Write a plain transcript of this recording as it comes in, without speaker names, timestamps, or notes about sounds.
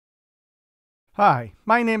Hi,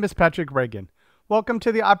 my name is Patrick Reagan. Welcome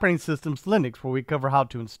to the Operating Systems Linux, where we cover how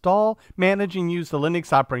to install, manage, and use the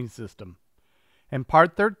Linux operating system. In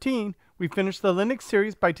part 13, we finished the Linux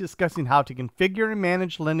series by discussing how to configure and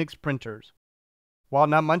manage Linux printers. While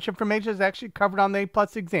not much information is actually covered on the A+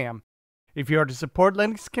 exam, if you are to support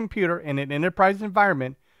Linux computer in an enterprise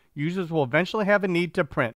environment, users will eventually have a need to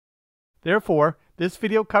print. Therefore, this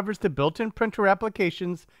video covers the built-in printer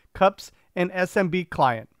applications, CUPS, and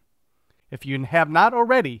SMBClient. If you have not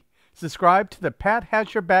already, subscribe to the Pat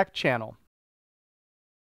Has Your Back channel.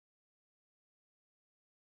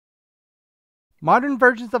 Modern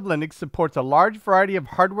versions of Linux supports a large variety of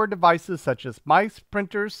hardware devices such as mice,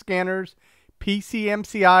 printers, scanners,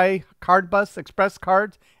 PCMCI, card bus, express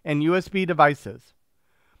cards, and USB devices.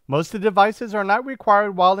 Most of the devices are not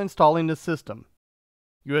required while installing the system.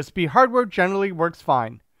 USB hardware generally works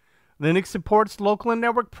fine. Linux supports local and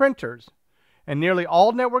network printers, and nearly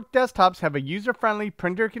all network desktops have a user-friendly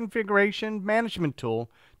printer configuration management tool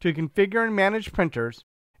to configure and manage printers,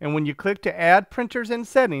 and when you click to add printers in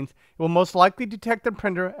settings, it will most likely detect the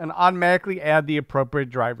printer and automatically add the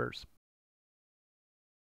appropriate drivers.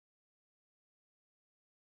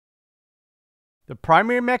 The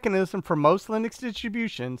primary mechanism for most Linux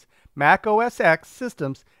distributions, Mac OS X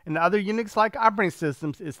systems, and other Unix-like operating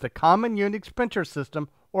systems is the Common Unix Printer System,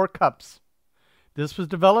 or CUPS. This was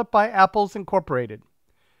developed by Apple's Incorporated.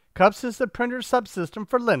 CUPS is the printer subsystem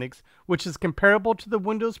for Linux, which is comparable to the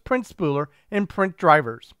Windows print spooler and print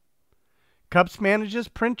drivers. CUPS manages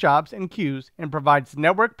print jobs and queues and provides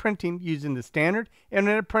network printing using the standard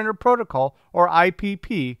Internet Printer Protocol, or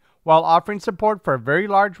IPP, while offering support for a very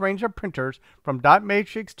large range of printers from dot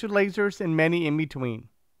matrix to lasers and many in between.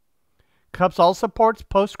 CUPS also supports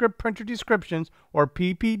PostScript printer descriptions, or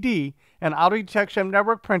PPD, and auto-detection of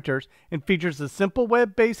network printers, and features a simple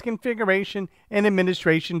web-based configuration and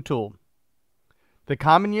administration tool. The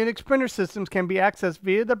common Unix printer systems can be accessed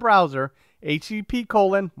via the browser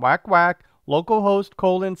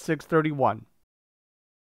http://localhost:631.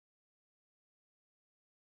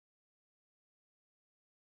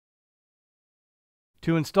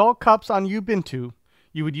 To install CUPS on Ubuntu,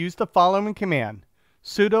 you would use the following command: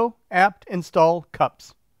 sudo apt install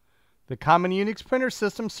CUPS. The common Unix printer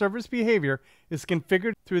system service behavior is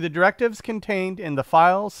configured through the directives contained in the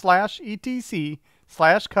file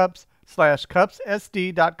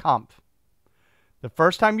 /etc/cups/cupsd.conf. The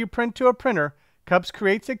first time you print to a printer, CUPS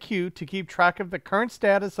creates a queue to keep track of the current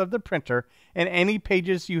status of the printer and any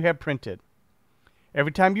pages you have printed.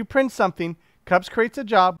 Every time you print something, CUPS creates a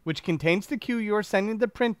job which contains the queue you are sending the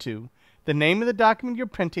print to, the name of the document you're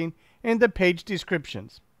printing, and the page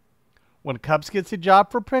descriptions. When CUPS gets a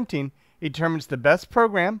job for printing, it determines the best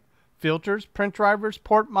program, filters, print drivers,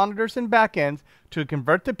 port monitors, and backends to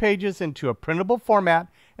convert the pages into a printable format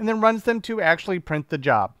and then runs them to actually print the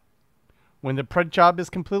job. When the print job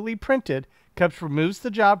is completely printed, CUPS removes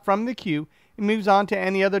the job from the queue and moves on to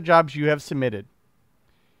any other jobs you have submitted.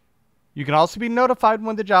 You can also be notified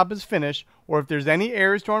when the job is finished or if there's any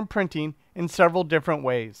errors during printing in several different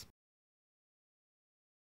ways.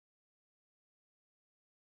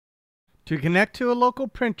 To connect to a local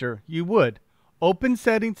printer, you would open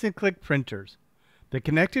Settings and click Printers. The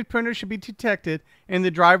connected printer should be detected and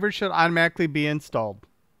the driver should automatically be installed.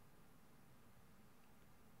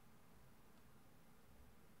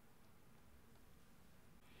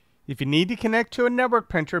 If you need to connect to a network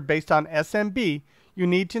printer based on SMB, you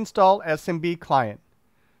need to install SMBClient.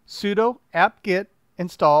 Sudo apt-get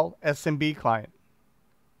install SMBClient.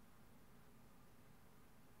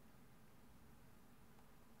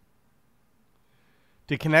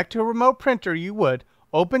 To connect to a remote printer, you would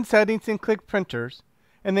open Settings and click Printers,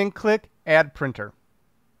 and then click Add Printer.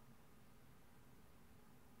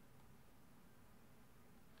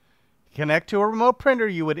 To connect to a remote printer,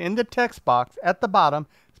 you would, in the text box at the bottom,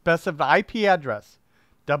 specify IP address.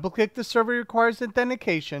 Double-click the server requires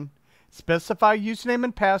authentication, specify username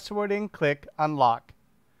and password, and click Unlock.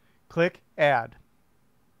 Click Add.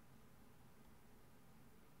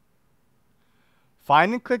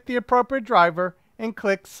 Find and click the appropriate driver and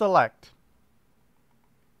click Select.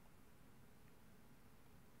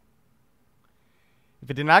 If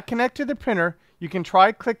it did not connect to the printer, you can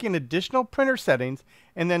try clicking additional printer settings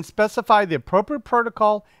and then specify the appropriate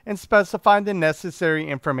protocol and specify the necessary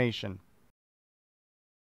information.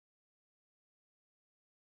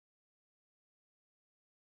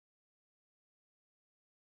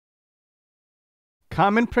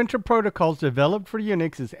 Common printer protocols developed for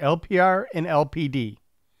Unix is LPR and LPD.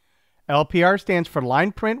 LPR stands for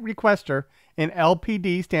Line Print Requester and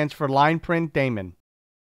LPD stands for Line Print Daemon.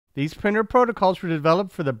 These printer protocols were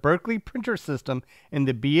developed for the Berkeley printer system in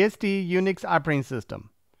the BSD Unix operating system.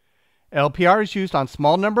 LPR is used on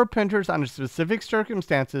small number of printers under specific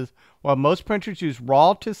circumstances, while most printers use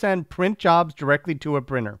RAW to send print jobs directly to a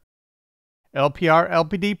printer. LPR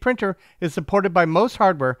LPD printer is supported by most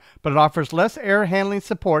hardware, but it offers less error handling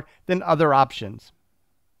support than other options.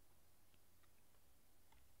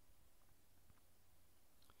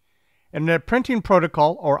 Internet Printing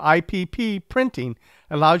Protocol, or IPP printing,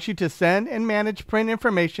 allows you to send and manage print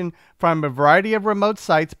information from a variety of remote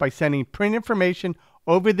sites by sending print information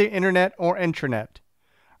over the internet or intranet.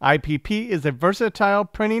 IPP is a versatile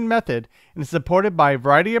printing method and is supported by a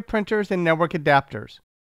variety of printers and network adapters.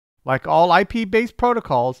 Like all IP-based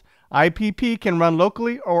protocols, IPP can run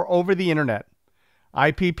locally or over the internet.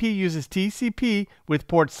 IPP uses TCP with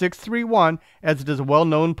port 631 as it is a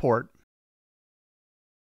well-known port.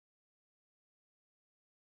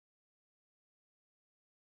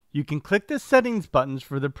 You can click the settings buttons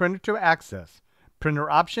for the printer to access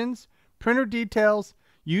printer options, printer details,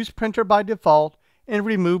 use printer by default, and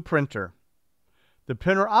remove printer. The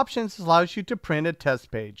printer options allows you to print a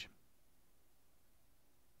test page.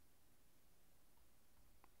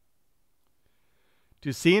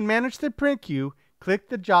 To see and manage the print queue, click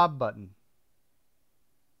the Job button.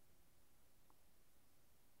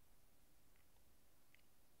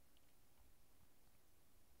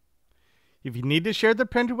 If you need to share the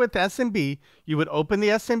printer with SMB, you would open the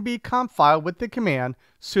smb.conf file with the command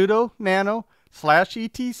sudo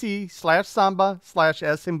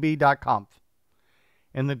nano/etc/samba/smb.conf.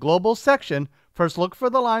 In the global section, first look for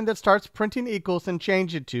the line that starts printing equals and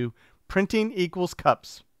change it to printing equals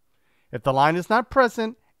cups. If the line is not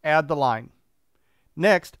present, add the line.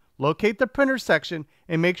 Next, locate the printer section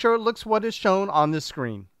and make sure it looks what is shown on the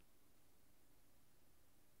screen.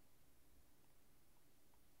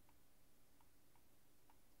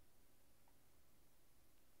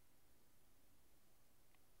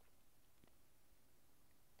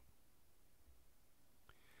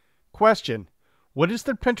 Question: what is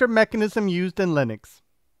the printer mechanism used in Linux?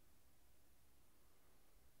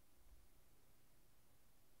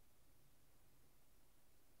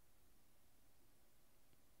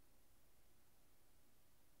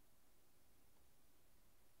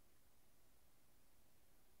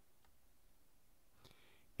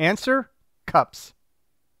 Answer: cups.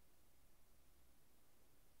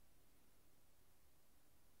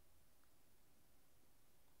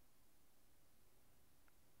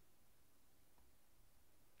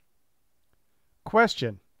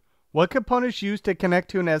 Question: what components used to connect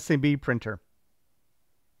to an SMB printer?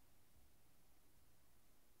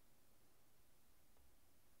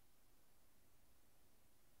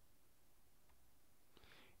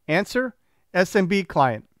 Answer: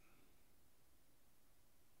 SMBClient.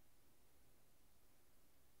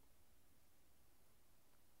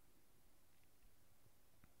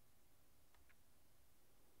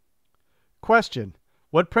 Question: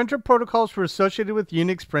 what printer protocols were associated with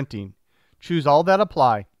Unix printing? Choose all that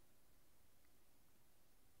apply.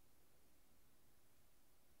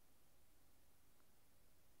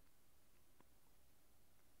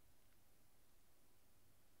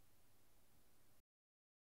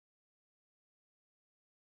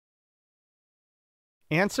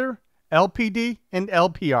 Answer: LPD and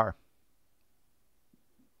LPR.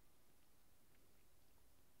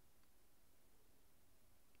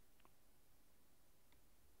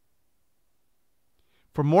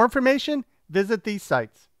 For more information, visit these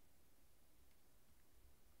sites.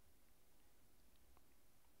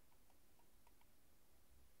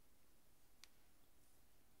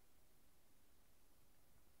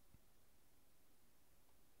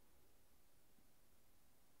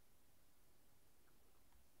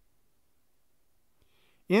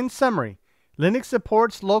 In summary, Linux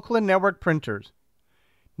supports local and network printers.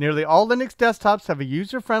 Nearly all Linux desktops have a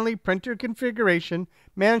user-friendly printer configuration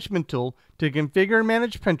management tool to configure and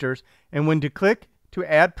manage printers, and when to click to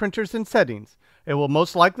add printers and settings, it will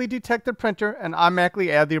most likely detect the printer and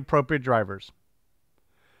automatically add the appropriate drivers.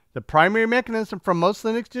 The primary mechanism for most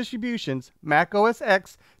Linux distributions, Mac OS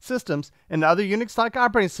X systems, and other Unix-like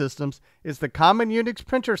operating systems is the Common Unix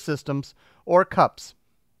Printer Systems, or CUPS.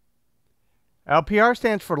 LPR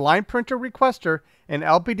stands for Line Printer Requester, and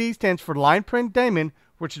LPD stands for Line Print Daemon,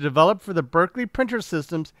 which are developed for the Berkeley printer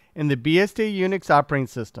systems in the BSD Unix operating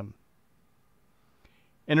system.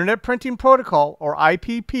 Internet Printing Protocol, or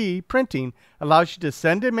IPP printing, allows you to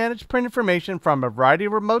send and manage print information from a variety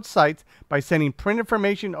of remote sites by sending print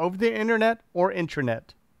information over the internet or intranet.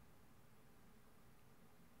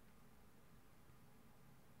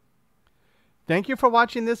 Thank you for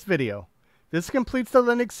watching this video. This completes the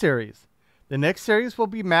Linux series. The next series will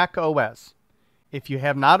be Mac OS. If you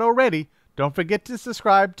have not already, don't forget to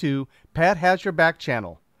subscribe to Pat Has Your Back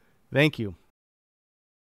channel. Thank you.